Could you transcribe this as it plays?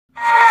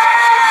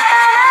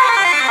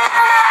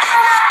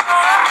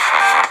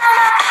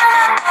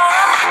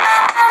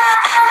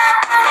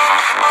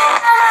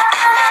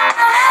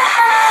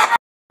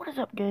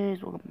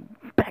guys, welcome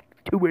back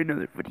to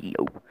another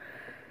video.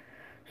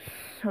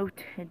 So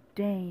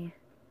today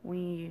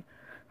we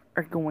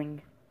are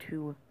going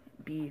to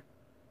be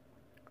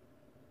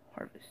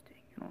harvesting.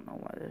 I don't know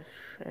why this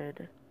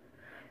shed,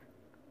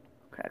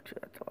 okay, actually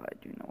that's all, I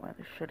do know why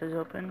this shed is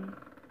open.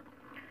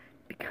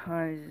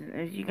 Because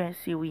as you guys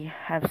see, we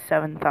have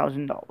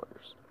 $7,000.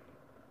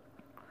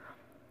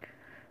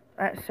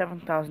 That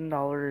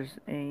 $7,000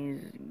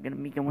 is gonna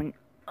be going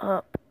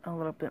up a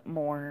little bit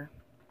more.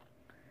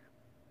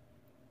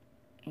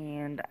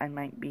 And I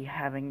might be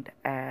having to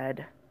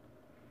add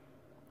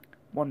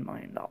 $1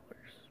 million.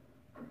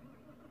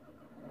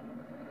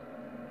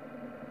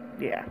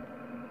 Yeah.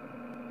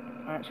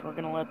 Alright, so we're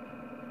gonna let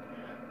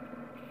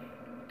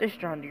this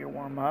John Deere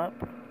warm up.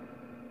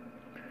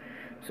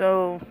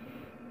 So,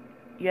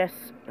 yes,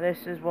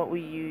 this is what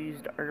we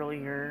used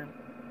earlier.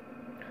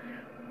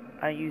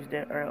 I used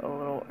it a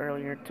little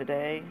earlier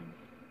today.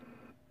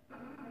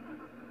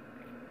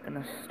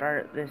 Gonna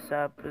start this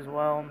up as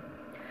well.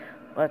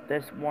 Let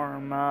this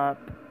warm up.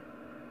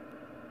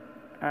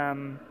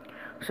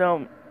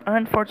 So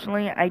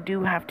unfortunately I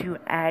do have to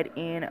add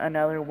in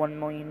another $1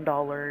 million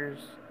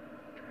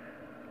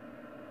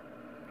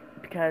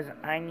because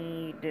I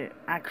need,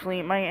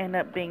 actually it might end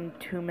up being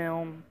 2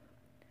 mil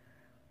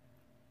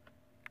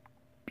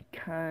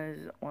because,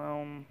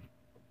 well,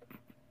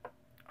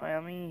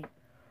 let me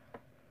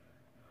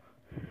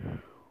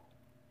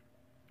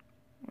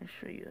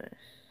show you this.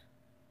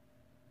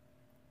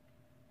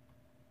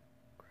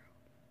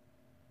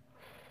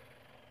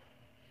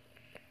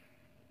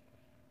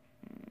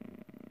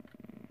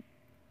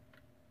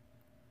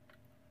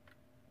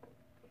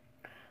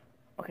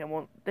 Okay,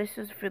 well, this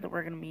is the field that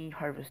we're going to be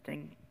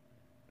harvesting.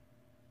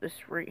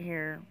 This right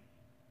here,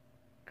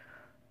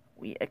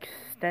 we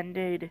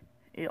extended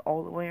it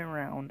all the way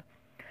around.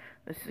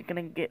 This is going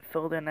to get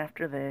filled in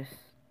after this.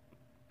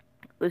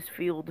 This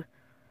field,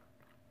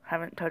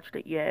 haven't touched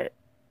it yet.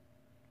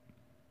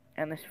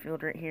 And this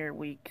field right here,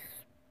 we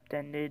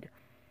extended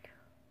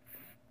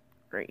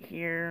right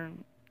here.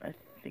 I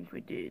think we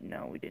did.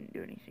 No, we didn't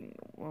do anything.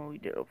 Well, we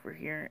did over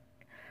here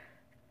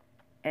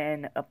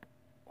and up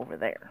over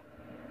there.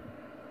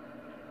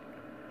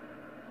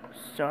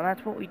 So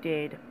that's what we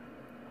did.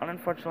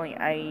 Unfortunately,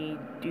 I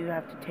do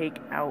have to take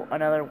out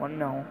another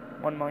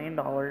 $1 million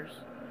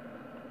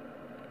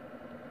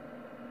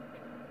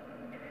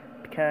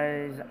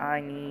because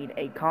I need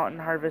a cotton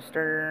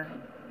harvester.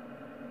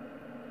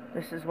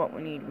 This is what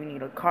we need. We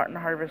need a cotton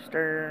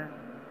harvester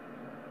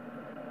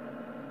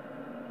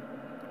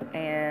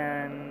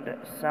and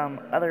some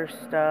other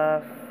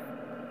stuff.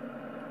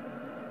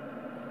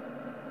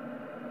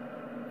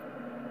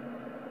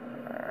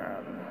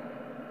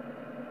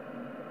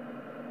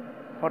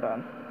 Hold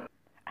on.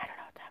 I don't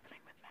know what's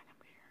happening with my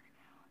computer right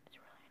now. It's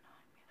really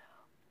annoying me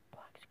though.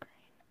 Black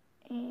screen.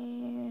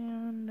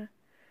 And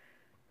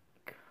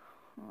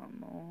come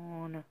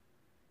on.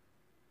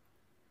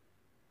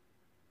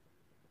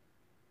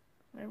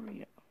 There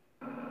we go.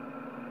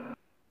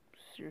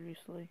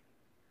 Seriously?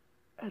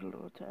 I don't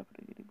know what's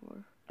happening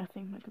anymore. I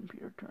think my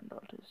computer turned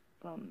off his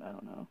phone. I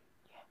don't know.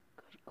 Yeah,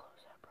 good.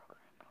 Close that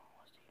program. I don't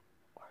want to see it.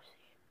 Or see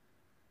it.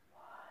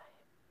 Why?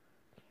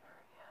 Can you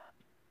hurry up?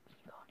 Can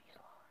you go any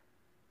slower?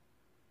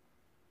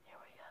 There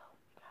we go.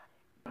 Got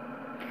it.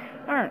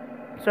 Alright,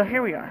 so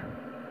here we are.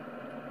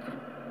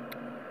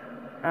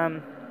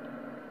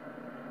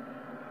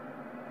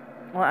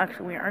 Well,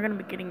 actually, we are going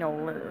to be getting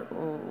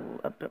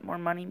a bit more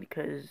money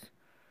because,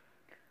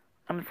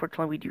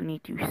 unfortunately, we do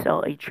need to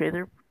sell a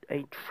trailer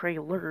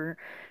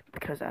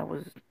because I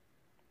was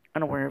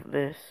unaware of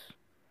this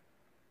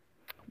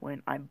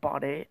when I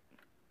bought it.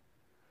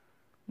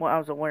 Well, I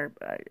was aware,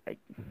 but I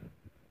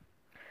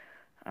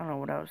don't know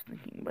what I was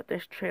thinking, but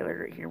this trailer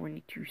right here we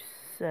need to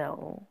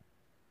sell.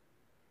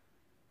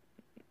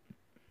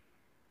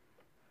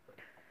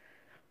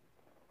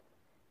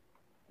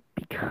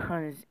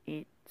 Because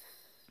it's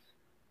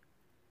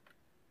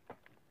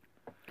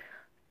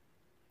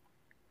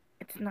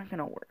not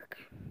gonna work.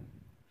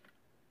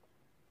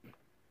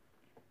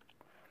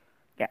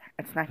 Yeah,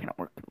 it's not gonna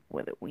work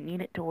with it. We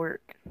need it to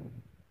work.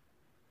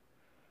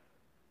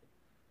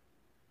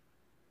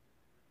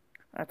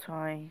 That's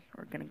why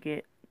we're gonna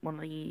get one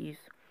of these.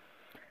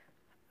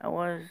 I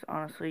was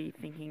honestly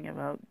thinking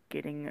about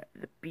getting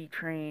the B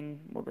train,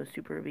 well, the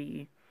Super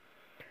B,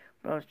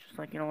 but I was just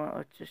like, you know what,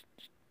 let's just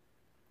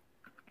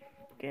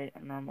get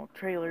a normal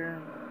trailer.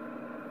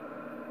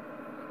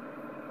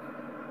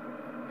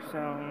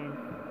 So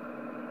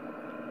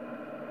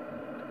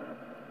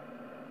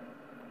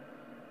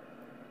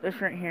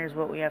this right here is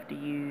what we have to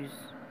use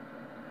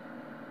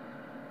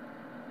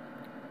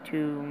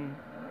to,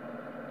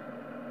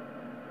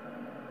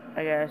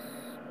 I guess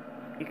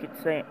you could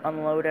say,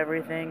 unload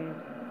everything.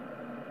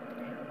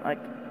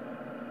 Like,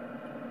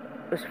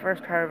 this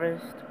first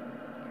harvest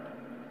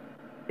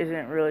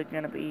isn't really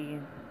gonna be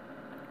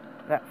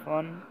that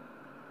fun.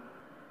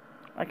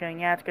 Like, I mean,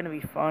 yeah, it's gonna be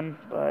fun,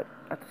 but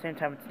at the same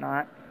time, it's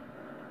not.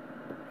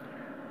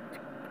 It's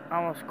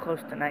almost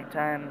close to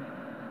nighttime.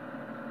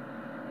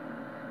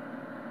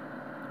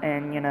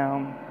 And, you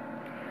know,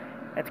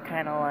 It's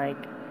kind of like,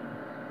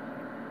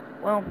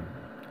 well,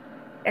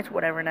 it's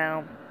whatever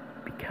now,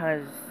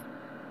 because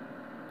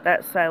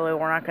that silo,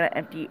 we're not going to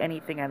empty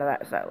anything out of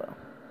that silo.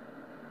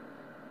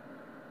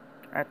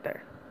 Right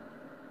there.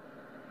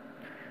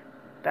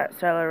 That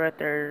silo right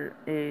there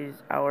is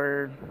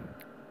our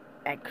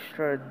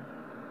extra,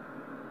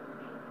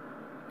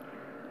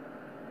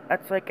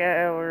 that's like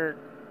our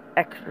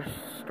extra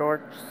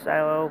storage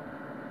silo,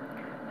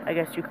 I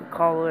guess you could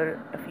call it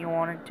if you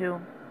wanted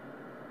to.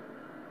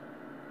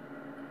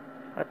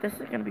 But this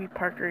is going to be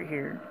parked right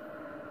here.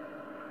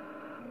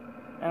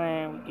 And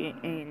then we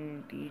get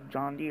in the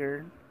John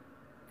Deere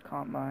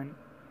combine.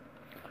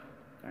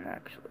 And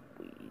actually,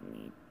 we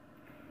need...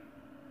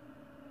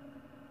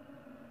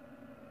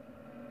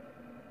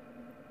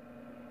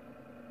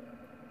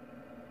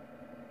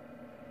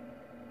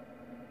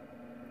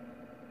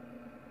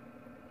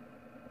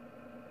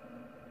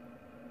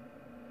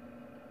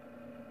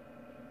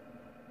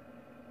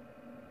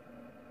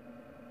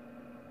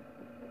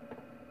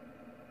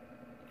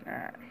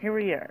 Alright, here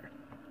we are.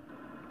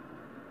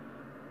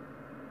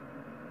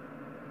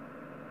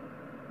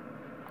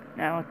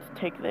 Now let's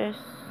take this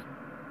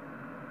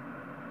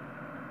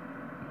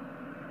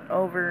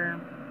over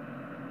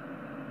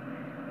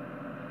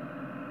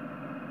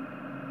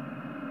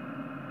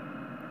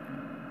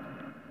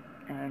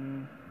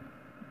and,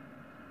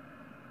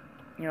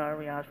 you know, I'll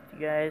be honest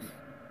with you guys.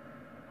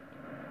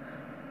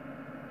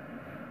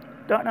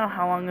 Don't know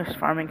how long this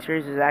farming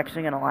series is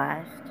actually going to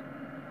last.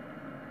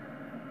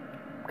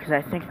 Because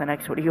I think the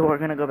next video we're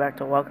going to go back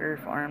to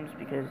Welker Farms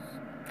because,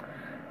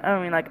 I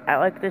mean, like, I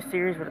like this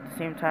series, but at the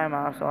same time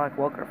I also like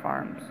Welker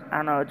Farms. I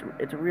don't know,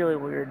 it's really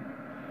weird.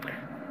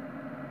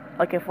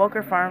 Like, if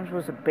Welker Farms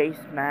was a base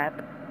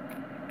map,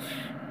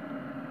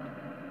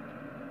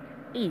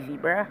 easy,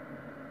 bruh.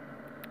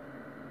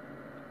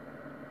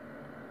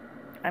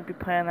 I'd be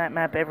playing that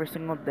map every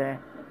single day.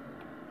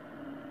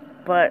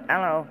 But, I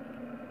don't know.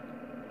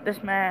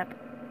 This map,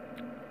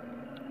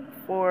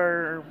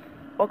 for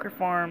Welker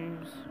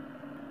Farms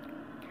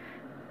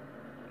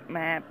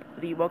map,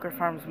 the Welker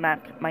Farms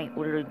map might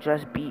literally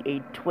just be a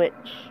Twitch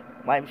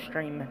live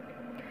stream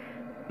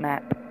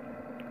map.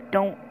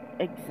 Don't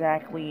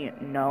exactly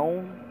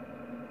know,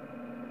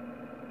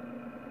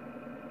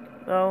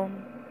 though,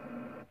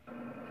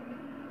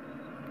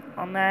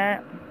 on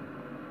that.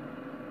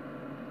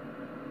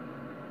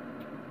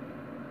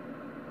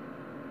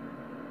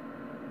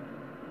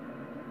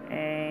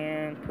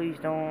 And please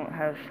don't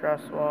have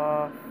stress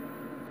off.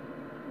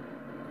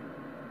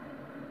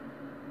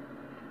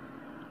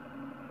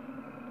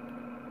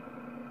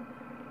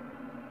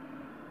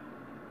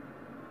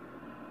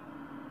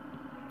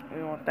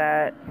 We want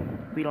that.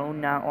 We do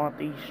not want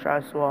these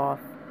stress off.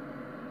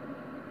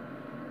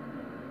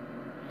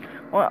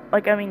 Well,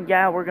 like, I mean,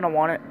 yeah, we're gonna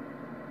want it.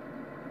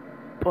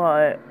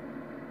 But,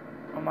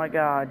 oh my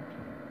god.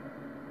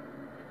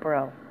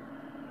 Bro.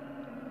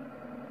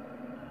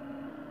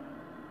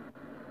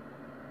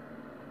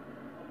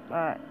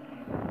 Alright.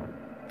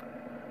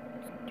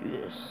 Let's do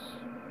this.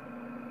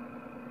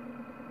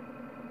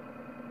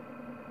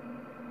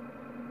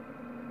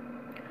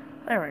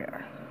 There we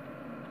are.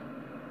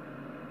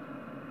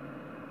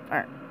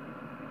 Alright.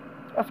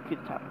 Let's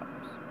keep the time lapse.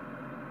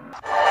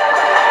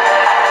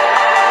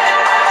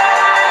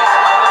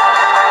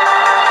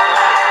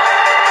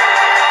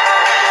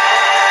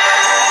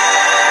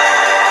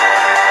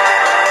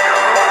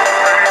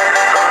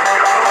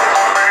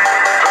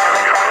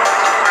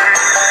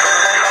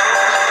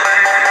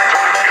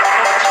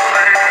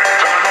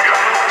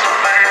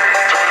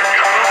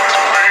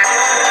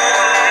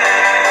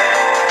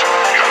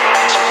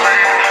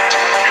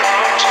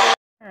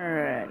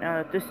 Alright,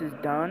 now that this is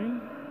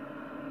done,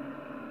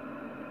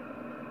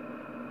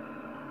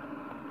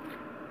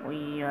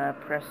 we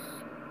press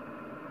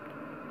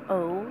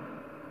O.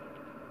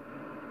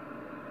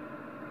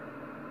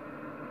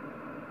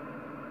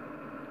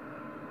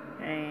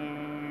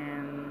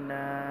 And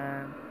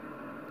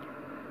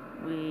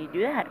we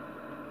do that.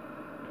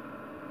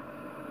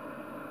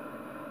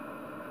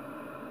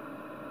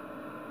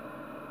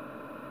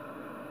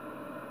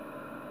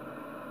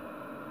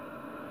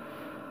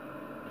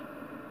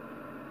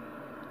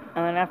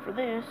 And then after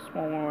this,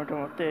 when we're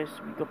done with this,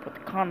 we go put the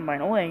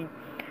combine away.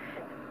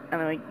 And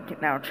then we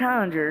get now a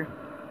Challenger.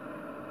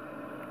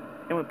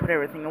 And we put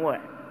everything away.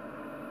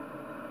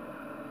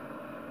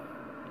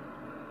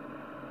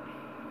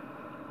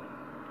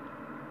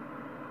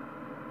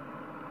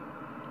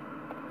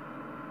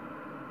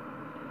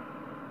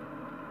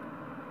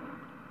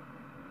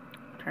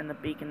 Turn the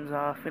beacons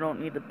off. We don't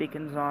need the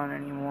beacons on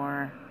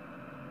anymore.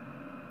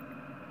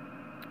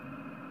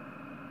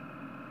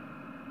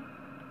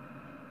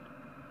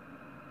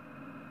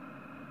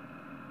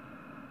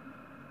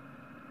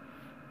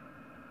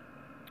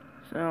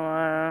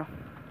 So,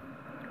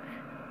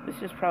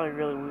 this is probably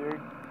really weird.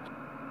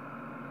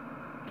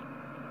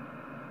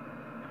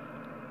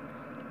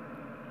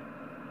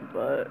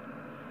 But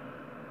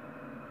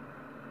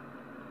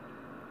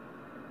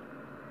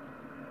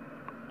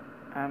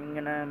I'm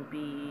gonna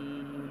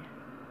be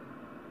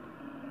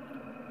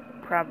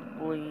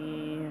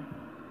probably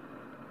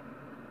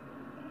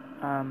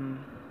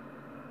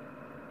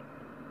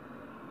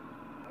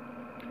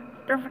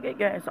don't forget,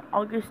 guys,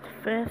 August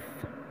 5th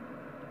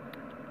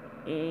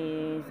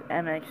is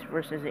MX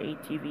versus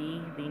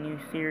ATV, the new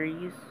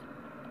series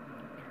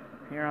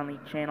here on the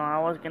channel. I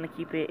was gonna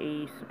keep it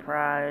a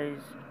surprise,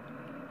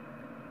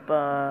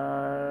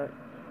 but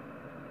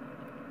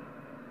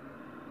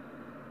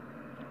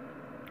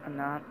I'm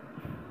not.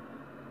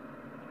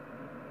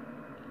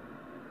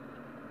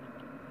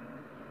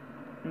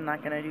 I'm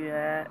not gonna do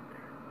that.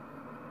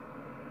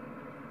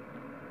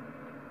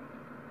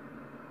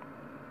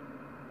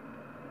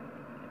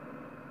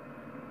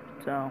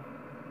 So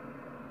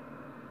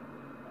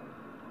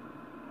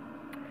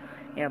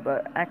yeah,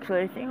 but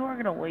actually I think we're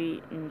gonna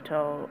wait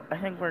until, I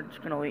think we're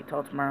just gonna wait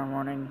till tomorrow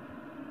morning.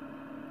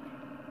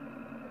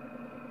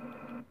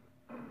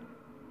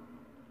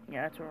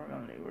 Yeah, that's what we're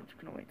gonna do. We're just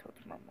gonna wait till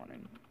tomorrow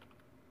morning.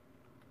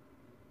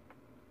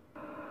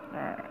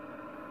 Alright.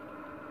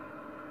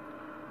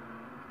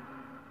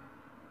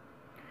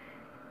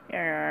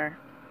 Here we are.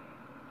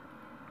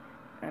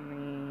 And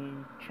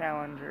the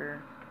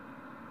Challenger.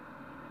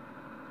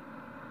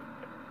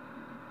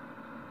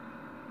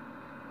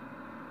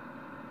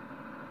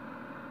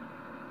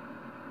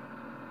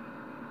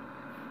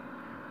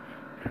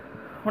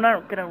 We're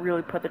not gonna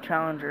really put the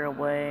Challenger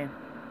away.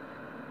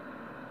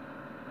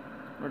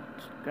 We're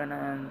just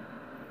gonna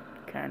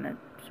kinda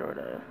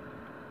sorta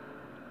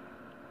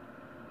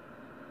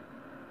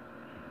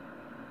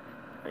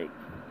like,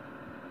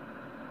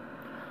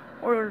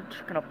 we're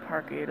just gonna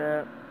park it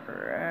up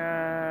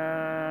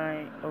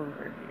right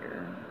over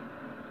here.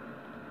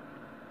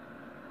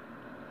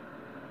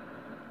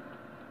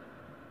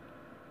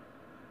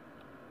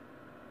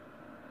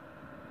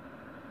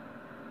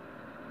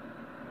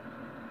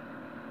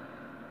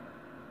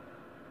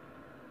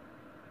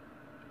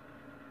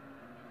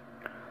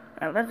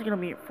 That's gonna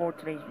be it for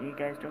today's video,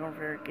 guys. Don't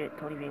forget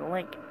to leave a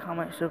like,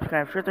 comment,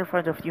 subscribe, share with your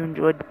friends if you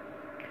enjoyed.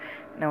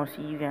 And I will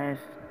see you guys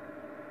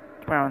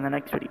tomorrow in the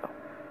next video.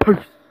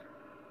 Peace!